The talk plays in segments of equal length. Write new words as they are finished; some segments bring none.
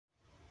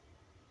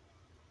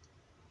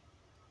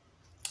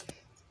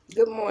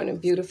Good morning,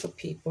 beautiful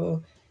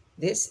people.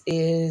 This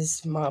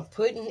is my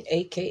pudding,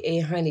 aka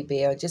Honey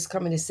Bear. Just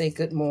coming to say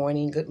good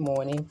morning,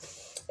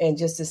 and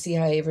just to see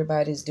how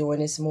everybody's doing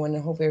this morning.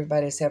 I hope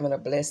everybody's having a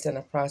blessed and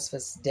a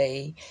prosperous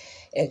day,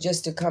 and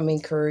just to come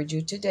encourage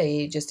you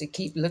today, just to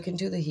keep looking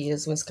to the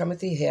hills when's coming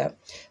to help.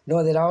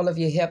 Know that all of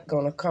your help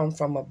gonna come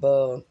from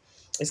above.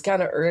 It's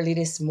kind of early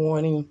this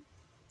morning,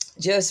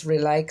 just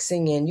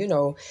relaxing and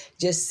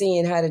just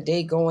seeing how the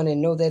day going,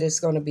 and know that it's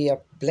going to be a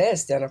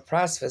blessed and a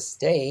prosperous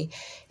day.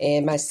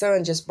 And my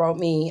son just brought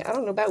me, I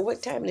don't know about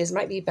what time it is,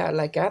 might be about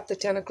like after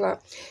 10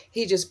 o'clock.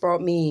 He just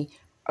brought me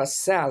a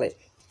salad,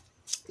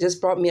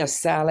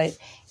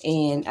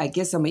 and I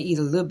guess I'm gonna eat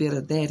a little bit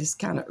of that. It's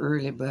kind of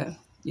early, but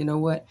you know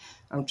what,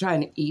 I'm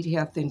trying to eat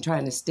healthy and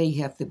trying to stay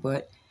healthy.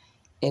 But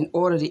in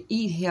order to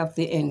eat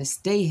healthy and to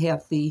stay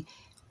healthy,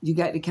 you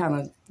got to kind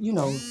of,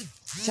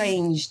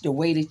 change the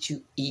way that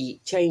you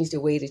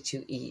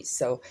eat.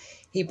 So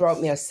he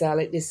brought me a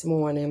salad this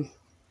morning,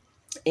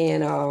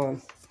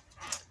 and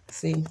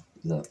see,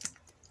 look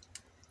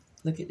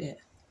at that.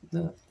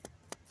 Look,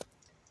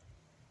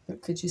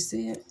 could you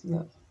see it?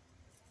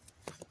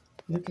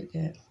 Look at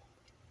that.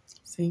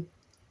 See,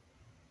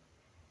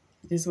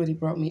 this is what he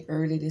brought me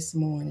early this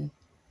morning.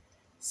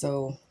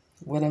 So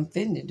what I'm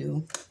finna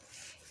do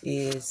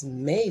is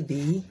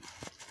maybe,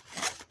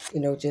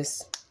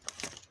 just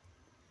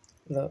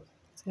look.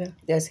 Yeah,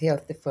 that's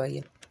healthy for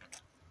you.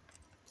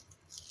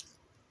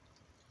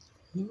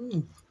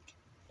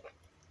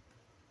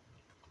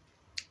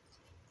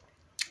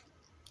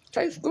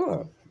 Tastes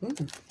good.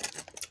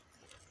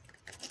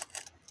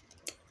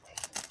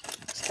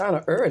 It's kind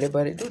of early,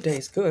 but it do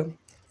taste good.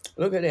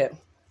 Look at that.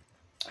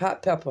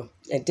 Hot pepper.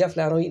 And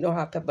definitely I don't eat no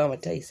hot pepper. I'm going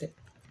to taste it.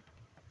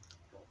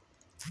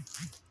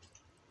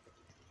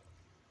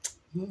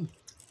 Mm.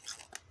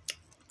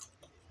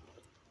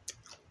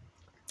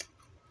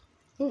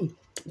 Mm.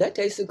 That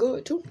tasted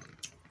good too.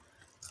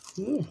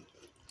 Mm.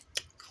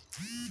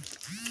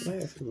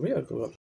 That's real good.